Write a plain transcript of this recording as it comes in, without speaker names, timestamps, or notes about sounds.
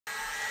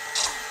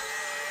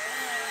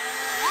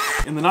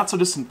In the not so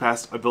distant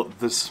past, I built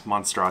this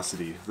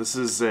monstrosity. This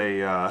is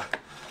a,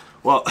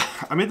 well,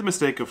 I made the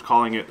mistake of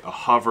calling it a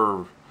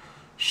hover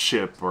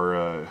ship or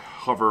a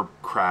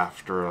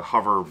hovercraft or a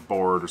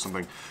hoverboard or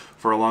something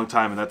for a long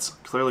time, and that's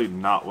clearly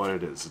not what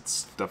it is.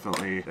 It's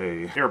definitely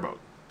a airboat.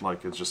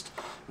 Like, it just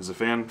is a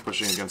fan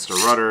pushing against a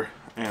rudder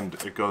and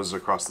it goes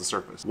across the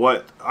surface.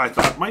 What I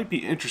thought might be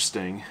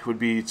interesting would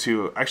be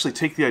to actually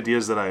take the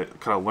ideas that I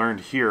kind of learned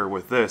here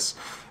with this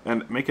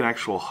and make an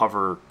actual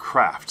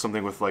hovercraft,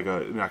 something with like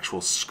an actual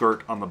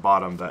skirt on the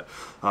bottom that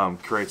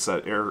creates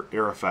that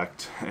air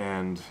effect,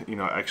 and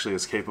actually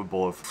is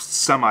capable of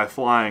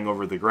semi-flying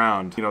over the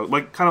ground.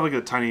 Like kind of like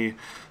a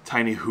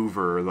tiny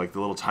Hoover, like the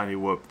little tiny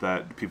whoop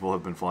that people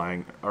have been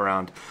flying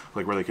around,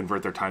 like where they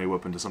convert their tiny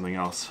whoop into something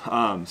else.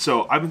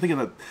 So I've been thinking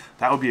that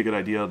that would be a good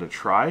idea to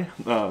try.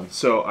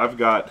 So I've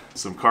got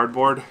some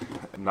cardboard,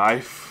 a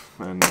knife,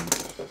 and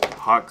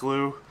hot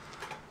glue,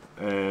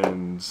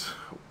 and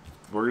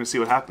we're gonna see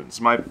what happens.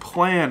 My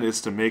plan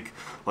is to make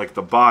like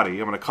the body.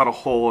 I'm gonna cut a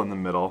hole in the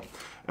middle,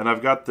 and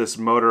I've got this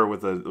motor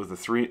with a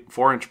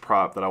 4-inch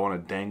prop that I want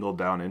to dangle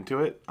down into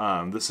it.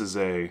 This is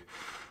a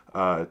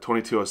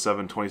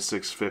 2207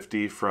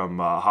 2650 from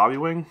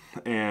Hobbywing,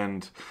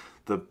 and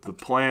the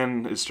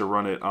plan is to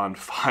run it on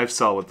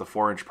 5-cell with the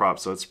 4-inch prop,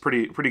 so it's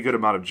pretty good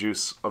amount of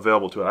juice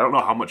available to it. I don't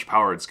know how much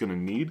power it's going to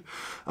need,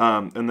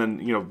 and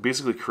then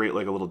basically create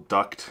like a little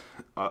duct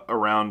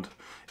around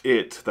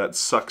it that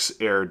sucks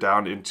air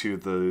down into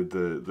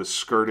the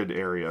skirted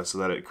area so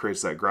that it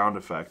creates that ground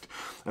effect.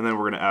 And then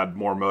we're going to add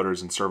more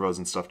motors and servos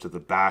and stuff to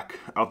the back,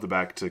 out the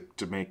back,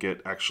 to make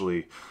it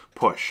actually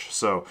push.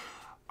 So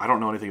I don't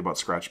know anything about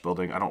scratch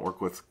building. I don't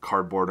work with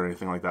cardboard or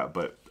anything like that,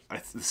 but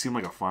it seemed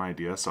like a fun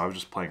idea, so I was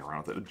just playing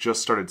around with it. It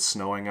just started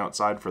snowing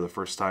outside for the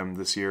first time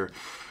this year,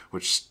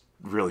 which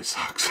really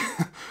sucks.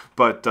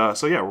 But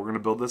so yeah, we're going to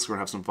build this, we're going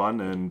to have some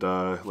fun, and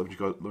let me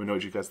know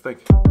what you guys think.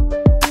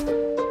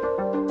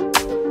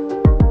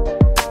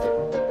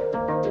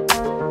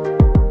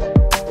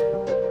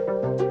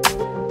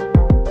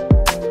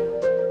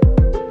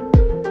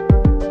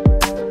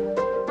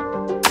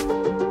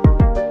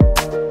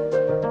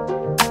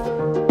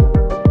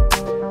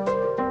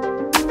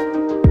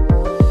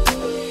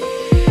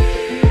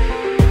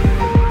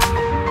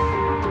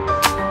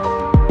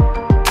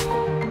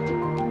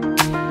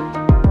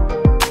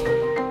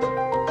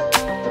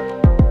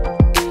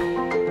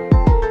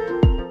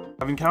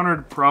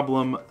 Encountered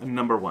problem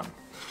number 1.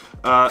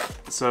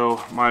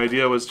 So my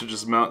idea was to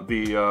just mount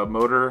the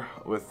motor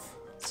with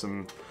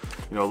some,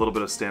 a little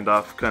bit of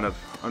standoff kind of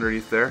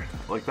underneath there,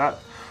 like that.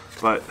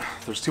 But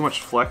there's too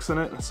much flex in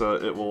it, so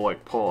it will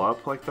like pull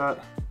up like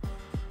that.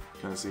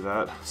 Kind of see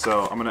that?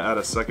 So I'm gonna add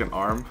a second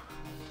arm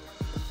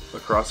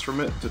across from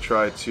it to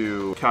try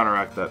to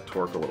counteract that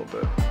torque a little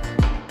bit.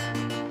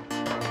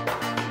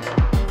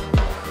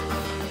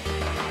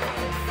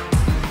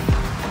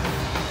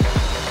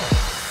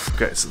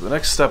 Okay, so the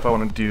next step I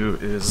want to do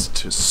is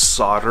to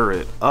solder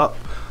it up.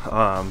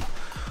 I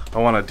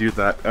want to do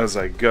that as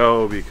I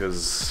go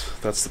because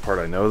that's the part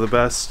I know the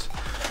best.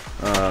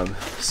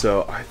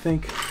 So I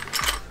think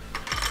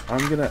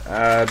I'm gonna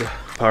add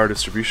power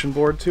distribution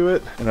board to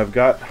it, and I've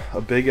got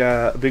a big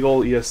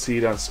old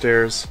ESC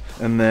downstairs,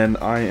 and then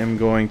I am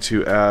going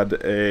to add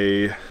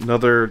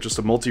just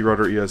a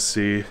multi-rotor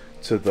ESC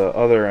to the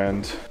other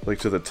end, like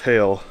to the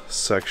tail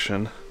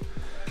section.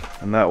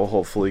 And that will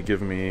hopefully give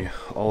me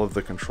all of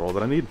the control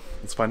that I need.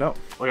 Let's find out.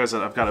 Like I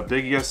said, I've got a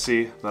big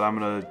ESC that I'm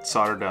gonna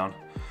solder down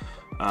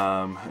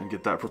and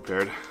get that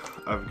prepared.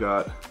 I've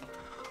got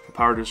a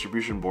power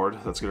distribution board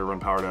that's gonna run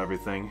power to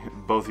everything,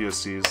 both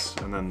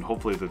ESCs, and then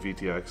hopefully the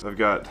VTX. I've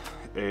got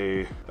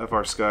a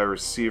FR Sky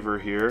receiver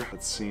here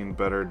that's seen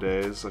better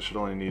days. I should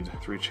only need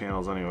 3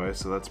 channels anyway,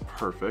 so that's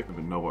perfect. I don't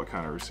even know what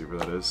kind of receiver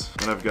that is.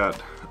 And I've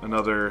got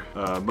another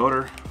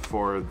motor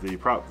for the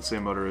prop. The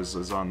same motor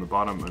is on the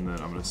bottom, and then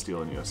I'm gonna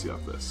steal an ESC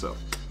off this. So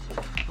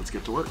let's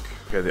get to work.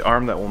 Okay, the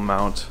arm that will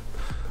mount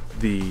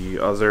the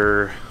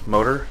other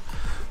motor,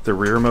 the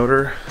rear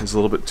motor, is a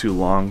little bit too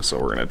long, so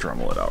we're gonna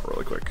Dremel it out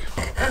really quick.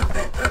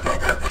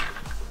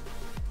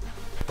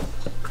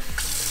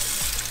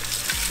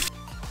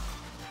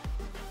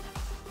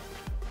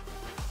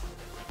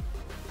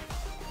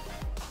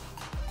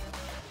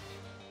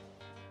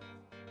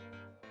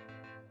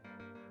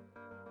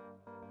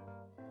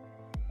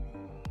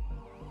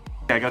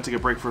 I got to take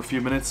a break for a few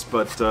minutes,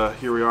 but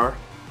here we are.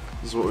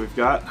 This is what we've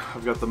got.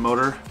 I've got the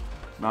motor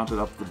mounted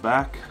up the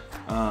back.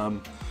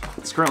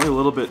 It's currently a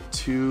little bit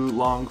too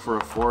long for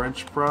a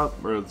 4-inch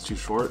prop, or it's too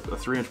short. A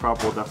 3-inch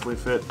prop will definitely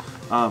fit,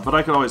 but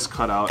I could always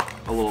cut out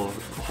a little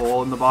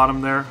hole in the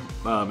bottom there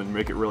and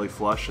make it really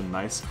flush and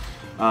nice.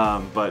 I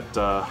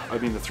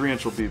mean, the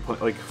 3-inch will be,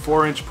 like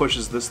 4-inch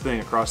pushes this thing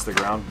across the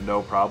ground,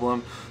 no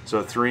problem. So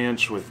a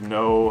 3-inch with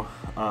no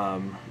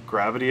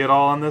gravity at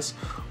all on this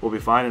will be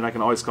fine, and I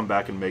can always come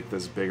back and make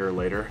this bigger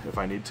later if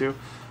I need to.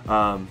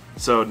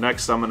 So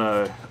next I'm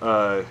gonna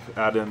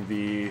add in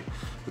the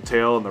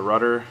tail and the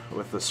rudder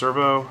with the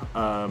servo,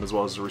 as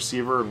well as the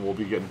receiver, and we'll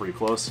be getting pretty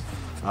close.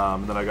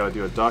 Then I gotta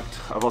do a duct.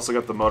 I've also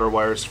got the motor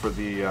wires for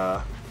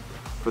the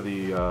for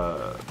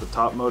the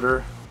top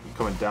motor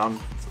coming down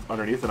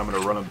underneath, and I'm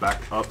going to run them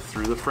back up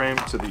through the frame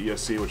to the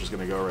ESC, which is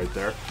going to go right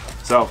there.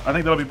 So I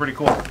think that'll be pretty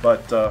cool,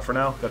 but for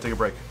now, gotta take a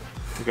break.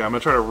 Okay, I'm going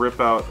to try to rip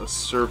out a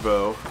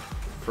servo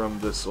from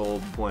this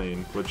old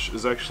plane, which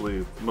is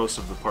actually most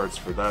of the parts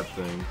for that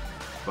thing,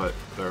 but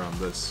they're on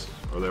this,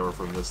 or they were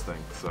from this thing,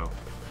 so.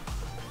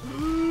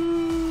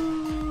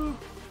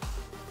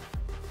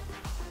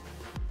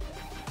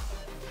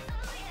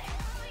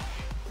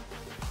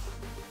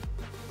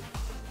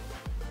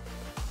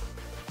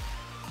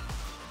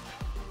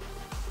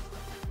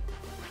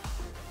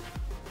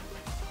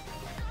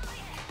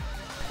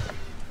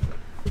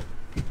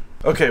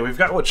 Okay, we've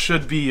got what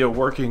should be a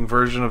working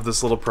version of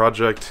this little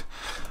project.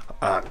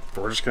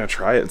 We're just gonna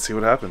try it and see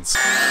what happens.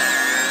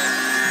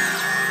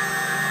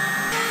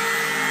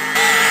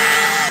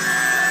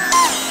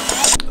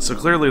 So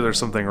clearly there's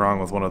something wrong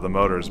with one of the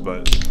motors,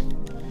 but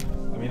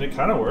I mean, it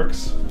kind of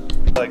works.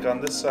 Like on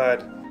this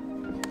side,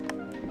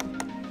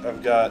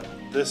 I've got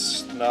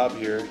this knob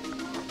here. Brings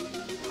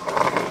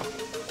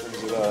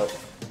it up.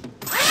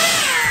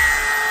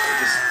 It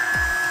just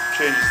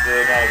changes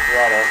the amount of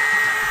throttle.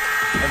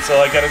 And so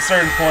like at a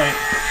certain point,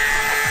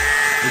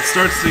 it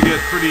starts to get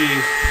pretty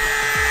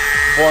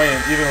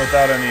buoyant even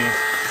without any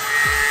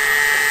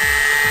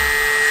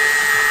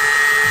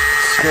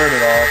skirt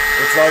at all.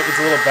 It's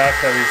a little back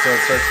heavy, so it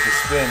starts to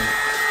spin.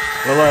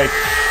 But like,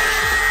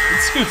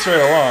 it scoots right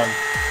along.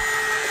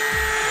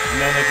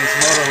 And then like this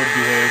motor would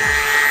behave.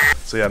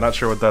 So yeah, not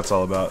sure what that's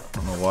all about. I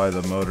don't know why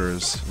the motor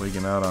is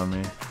leaking out on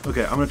me.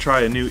 Okay, I'm gonna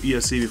try a new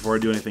ESC before I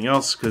do anything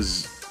else,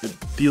 because it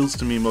feels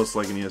to me most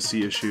like an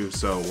ESC issue,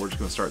 so we're just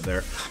gonna start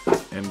there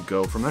and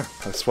go from there.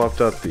 I swapped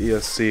out the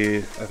ESC.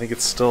 I think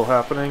it's still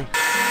happening.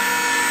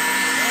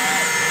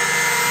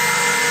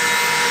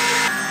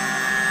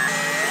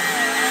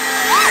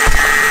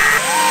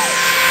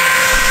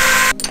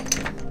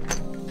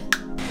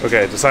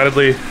 Okay,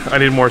 decidedly I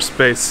need more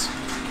space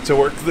to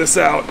work this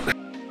out.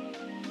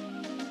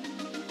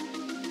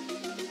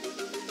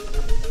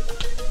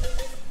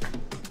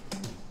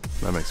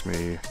 That makes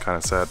me kind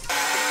of sad.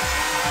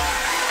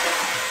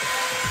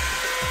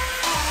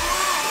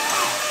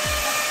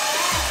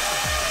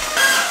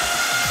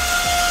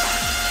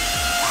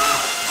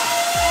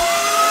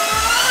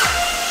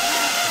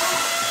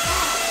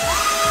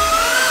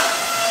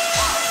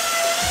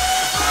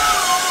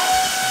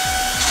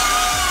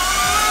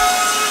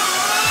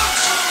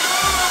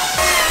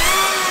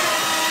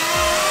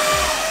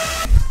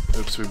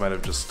 Oops, we might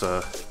have just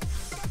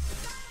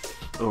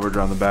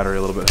overdrawn the battery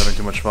a little bit, having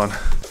too much fun.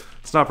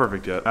 It's not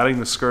perfect yet. Adding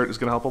the skirt is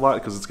gonna help a lot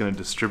because it's gonna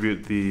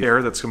distribute the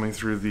air that's coming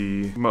through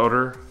the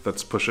motor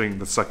that's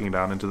sucking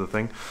down into the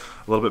thing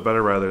a little bit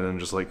better rather than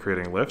just like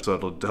creating lift. So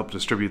it'll help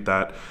distribute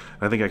that.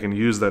 And I think I can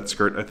use that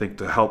skirt, I think,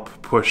 to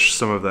help push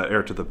some of that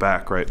air to the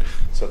back, right?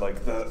 So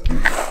like the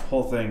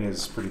whole thing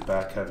is pretty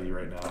back heavy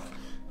right now.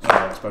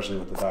 Especially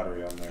with the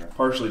battery on there,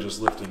 partially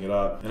just lifting it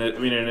up, and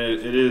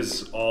it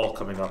is all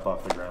coming up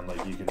off the ground.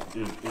 Like you can,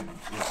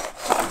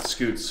 it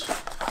scoots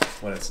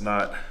when it's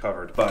not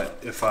covered. But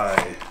if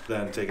I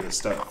then take it a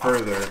step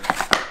further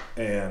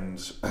and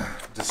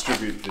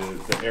distribute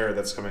the air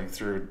that's coming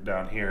through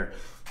down here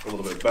a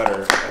little bit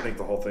better, I think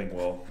the whole thing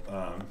will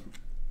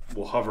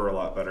hover a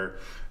lot better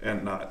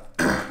and not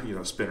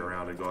spin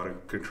around and go out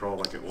of control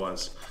like it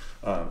was.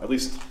 At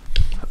least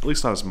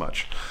not as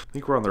much. I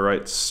think we're on the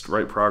right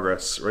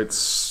progress, right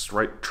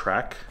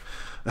track.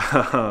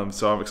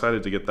 So I'm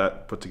excited to get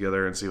that put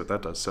together and see what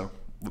that does. So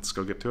let's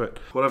go get to it.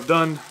 What I've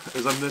done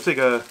is I'm gonna take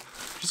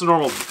just a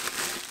normal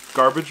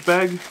garbage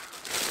bag,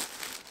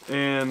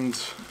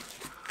 and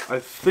I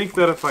think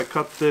that if I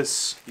cut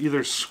this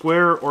either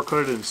square or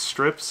cut it in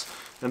strips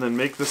and then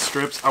make the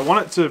strips, I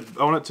want it to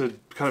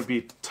kind of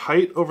be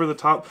tight over the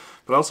top,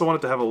 but I also want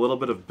it to have a little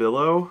bit of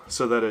billow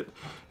so that it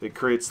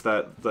creates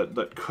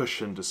that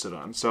cushion to sit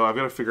on. So I've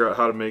got to figure out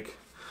how to make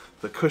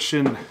the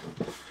cushion.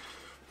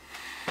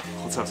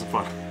 Let's have some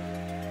fun.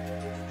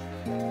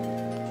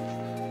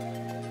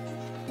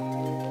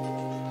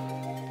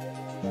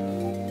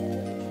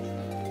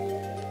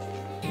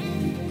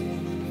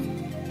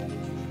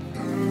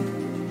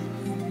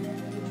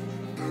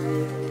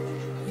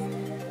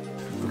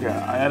 Okay,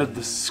 I added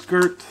the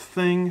skirt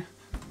thing,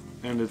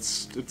 and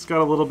it's got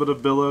a little bit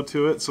of billow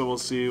to it, so we'll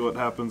see what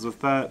happens with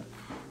that.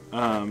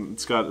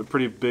 It's got a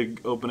pretty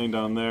big opening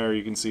down there.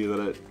 You can see that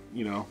it,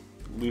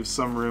 leaves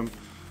some room,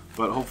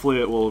 but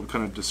hopefully it will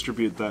kind of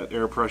distribute that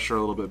air pressure a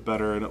little bit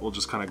better, and it will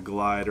just kind of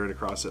glide right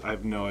across it. I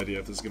have no idea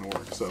if this is going to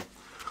work, so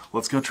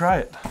let's go try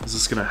it. Is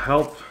this going to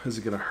help? Is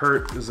it going to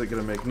hurt? Is it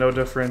going to make no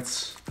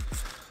difference?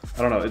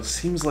 I don't know. It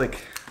seems to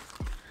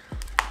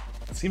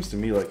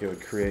me like it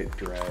would create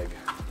drag.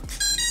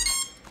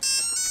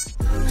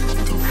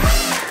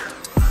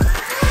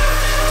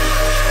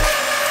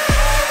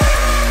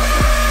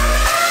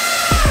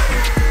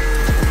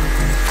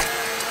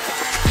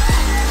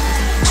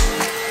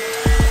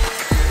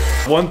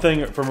 One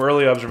thing from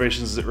early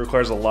observations is it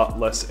requires a lot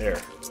less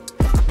air.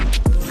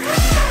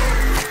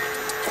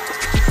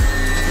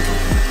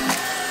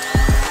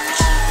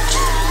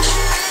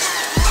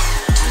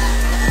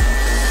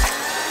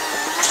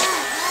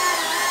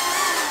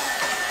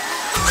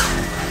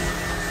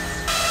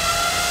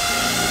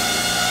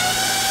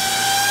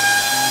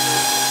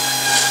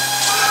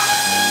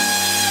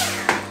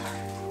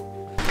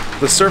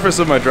 The surface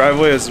of my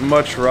driveway is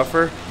much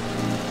rougher,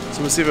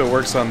 so let's see if it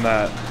works on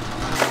that.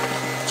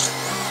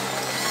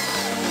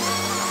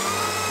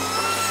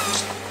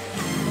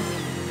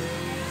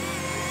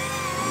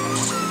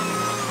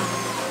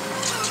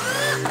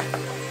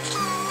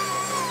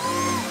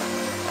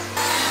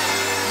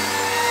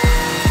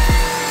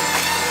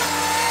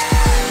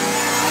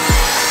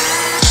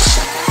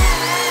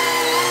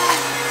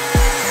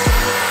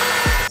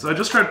 So I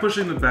just tried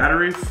pushing the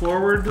battery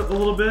forward a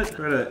little bit,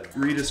 try to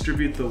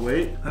redistribute the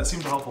weight. That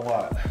seemed to help a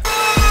lot.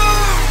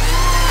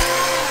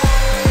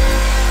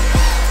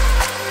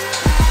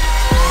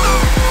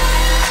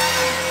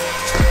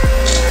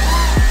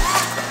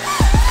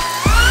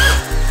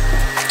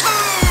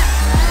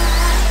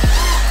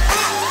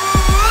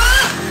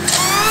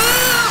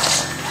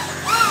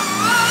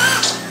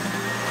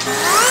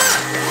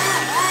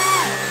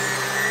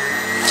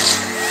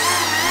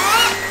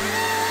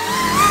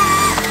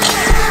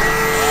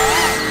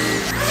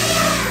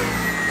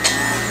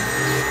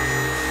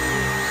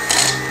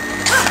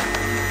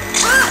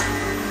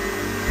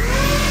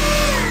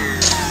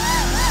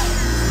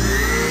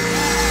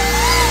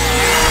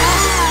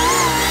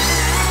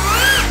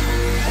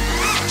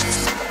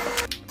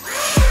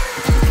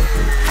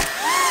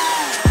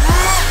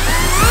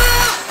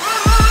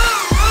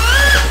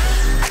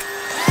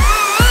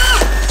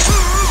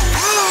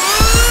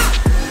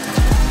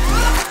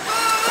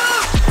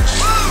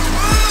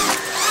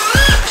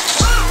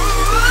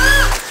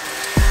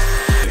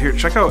 Here,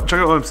 check out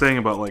what I'm saying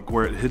about like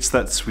where it hits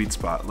that sweet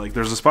spot. Like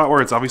there's a spot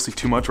where it's obviously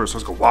too much, where it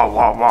starts to go wow,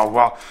 wow, wow,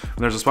 wow. And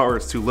there's a spot where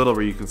it's too little,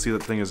 where you can see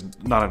that thing is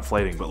not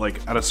inflating. But like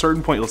at a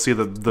certain point, you'll see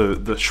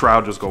the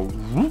shroud just go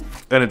whoop,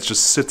 and it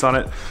just sits on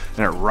it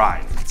and it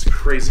rides. It's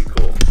crazy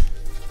cool.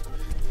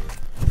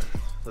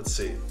 Let's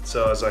see.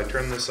 So as I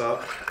turn this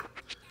up,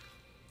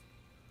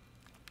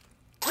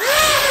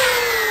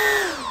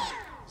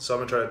 so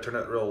I'm gonna try to turn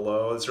it real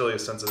low. It's really a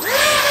sensitive.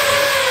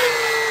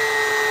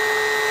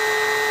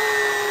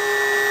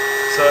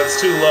 So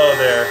it's too low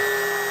there,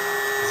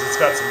 because it's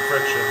got some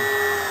friction.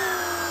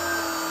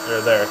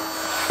 There.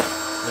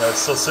 You know,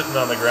 it's still sitting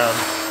on the ground,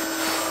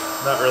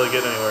 not really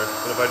getting anywhere.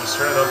 But if I just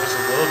turn it up just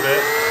a little bit,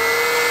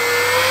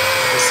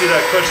 you'll see that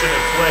cushion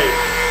inflate,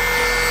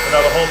 and now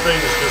the whole thing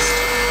is just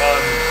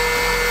on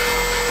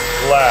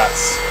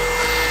glass.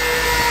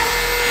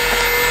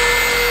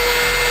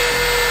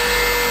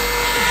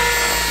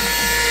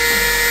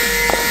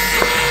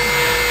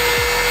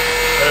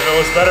 And if it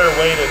was better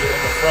weighted in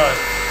the front,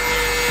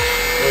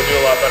 it would do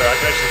a lot better. I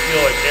can actually feel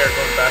like air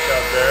going back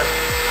out there,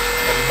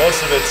 and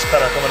most of it's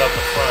kind of coming up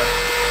the front.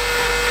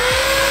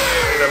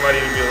 I think that might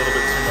even be a little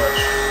bit too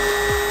much.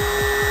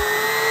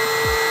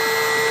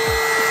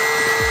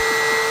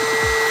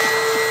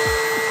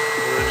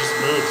 It just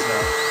moves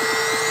now.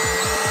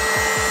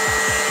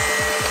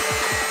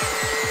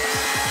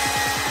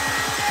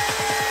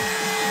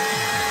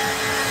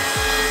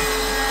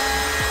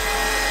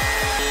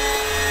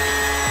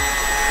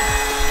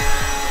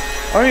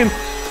 I mean,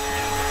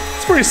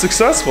 it's pretty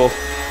successful.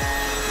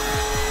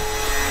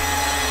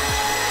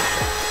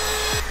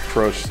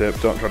 Pro tip,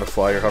 don't try to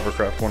fly your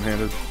hovercraft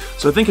one-handed.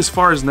 So I think as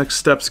far as next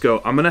steps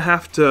go, I'm gonna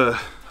have to,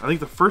 I think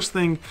the first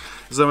thing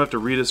is I'm gonna have to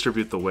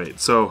redistribute the weight.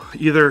 So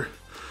either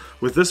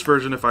with this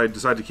version, if I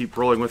decide to keep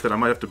rolling with it, I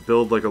might have to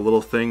build like a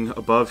little thing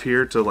above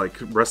here to like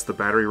rest the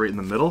battery right in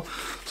the middle.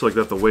 So like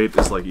that the weight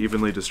is like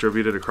evenly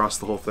distributed across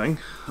the whole thing.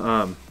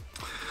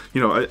 You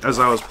know, as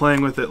I was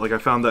playing with it, like I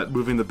found that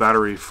moving the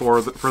battery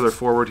further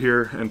forward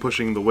here and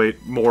pushing the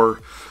weight more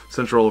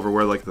central over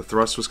where like the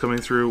thrust was coming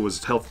through was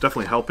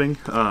definitely helping.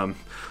 I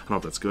don't know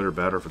if that's good or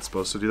bad or if it's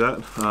supposed to do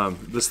that.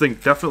 This thing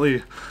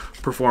definitely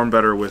performed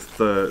better with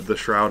the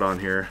shroud on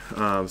here.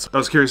 So I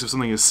was curious if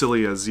something as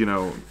silly as, you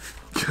know,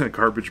 a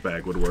garbage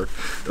bag would work.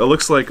 It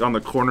looks like on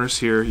the corners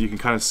here, you can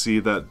kind of see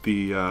that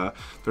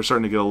they're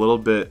starting to get a little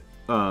bit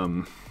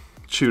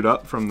chewed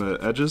up from the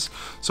edges,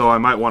 so I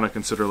might want to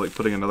consider like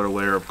putting another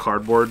layer of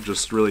cardboard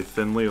just really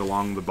thinly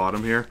along the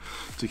bottom here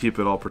to keep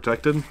it all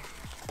protected.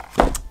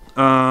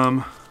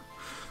 My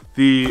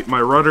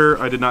rudder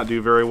I did not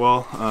do very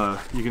well.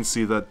 You can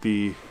see that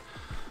the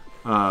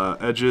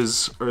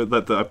edges, or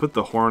that I put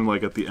the horn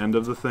like at the end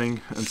of the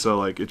thing, and so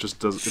like it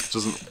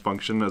doesn't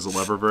function as a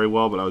lever very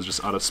well, but I was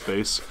just out of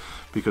space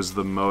because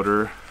the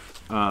motor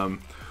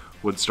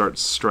would start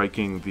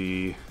striking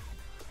the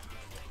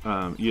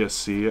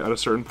ESC at a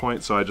certain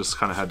point, so I just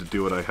kind of had to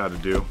do what I had to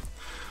do.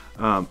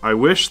 I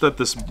wish that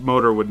this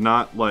motor would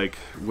not like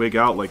wig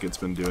out like it's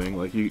been doing.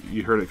 Like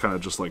you heard it kind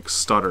of just like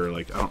stutter.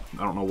 Like I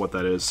don't know what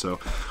that is. So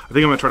I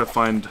think I'm gonna try to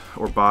find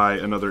or buy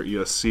another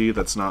ESC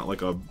that's not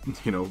like a,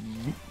 you know,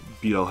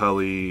 BL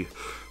Heli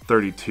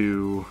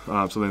 32,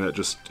 something that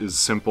just is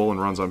simple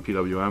and runs on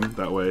PWM.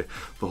 That way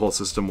the whole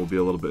system will be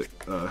a little bit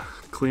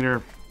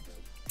cleaner.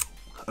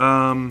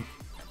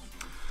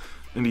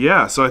 And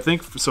yeah, so I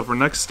think, so for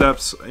next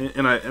steps,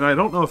 and I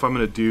don't know if I'm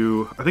going to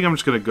do, I think I'm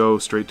just going to go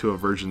straight to a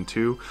version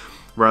 2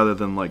 rather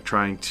than like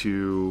trying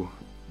to,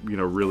 you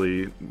know,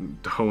 really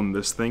hone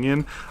this thing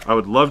in. I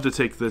would love to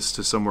take this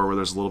to somewhere where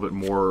there's a little bit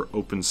more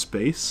open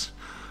space.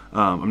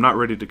 I'm not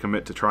ready to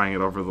commit to trying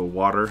it over the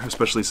water,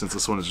 especially since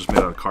this one is just made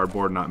out of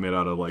cardboard, not made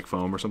out of like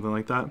foam or something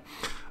like that.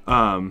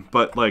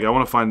 But like I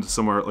want to find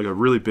somewhere like a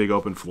really big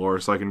open floor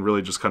so I can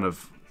really just kind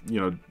of, you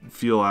know,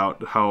 feel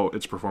out how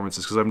its performance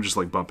is, because I'm just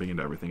like bumping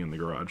into everything in the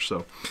garage.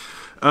 So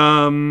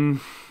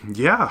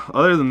yeah,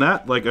 other than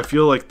that, like I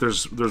feel like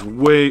there's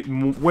way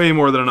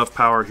more than enough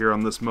power here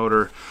on this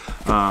motor.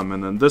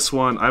 And then this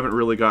one, I haven't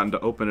really gotten to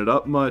open it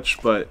up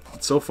much, but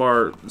so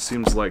far it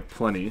seems like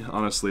plenty,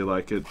 honestly.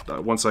 Like it,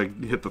 once I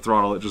hit the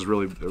throttle, it just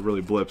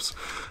really blips.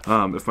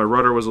 If my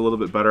rudder was a little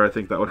bit better, I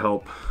think that would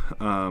help.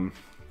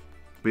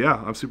 But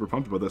yeah, I'm super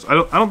pumped about this. I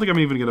don't think I'm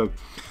even gonna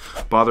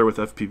bother with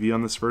FPV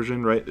on this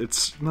version, right?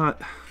 It's not,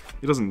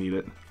 it doesn't need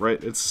it,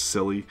 right? It's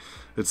silly,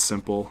 it's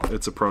simple,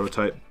 it's a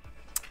prototype.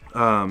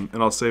 And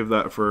I'll save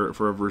that for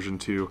a version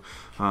 2,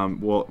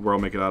 where I'll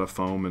make it out of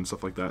foam and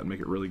stuff like that and make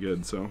it really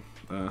good. So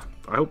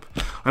I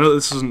know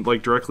this isn't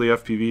like directly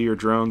FPV or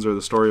drones or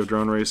the story of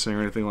drone racing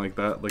or anything like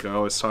that, like I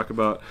always talk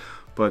about,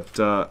 but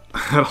I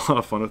had a lot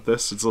of fun with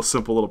this. It's a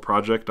simple little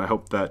project. I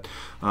hope that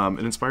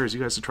it inspires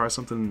you guys to try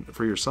something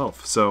for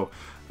yourself. So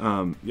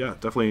yeah,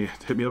 definitely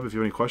hit me up if you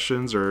have any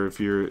questions, or if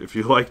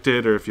you liked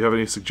it, or if you have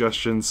any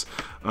suggestions.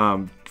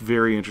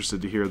 Very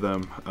interested to hear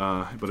them.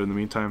 But in the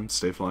meantime,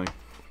 stay flying.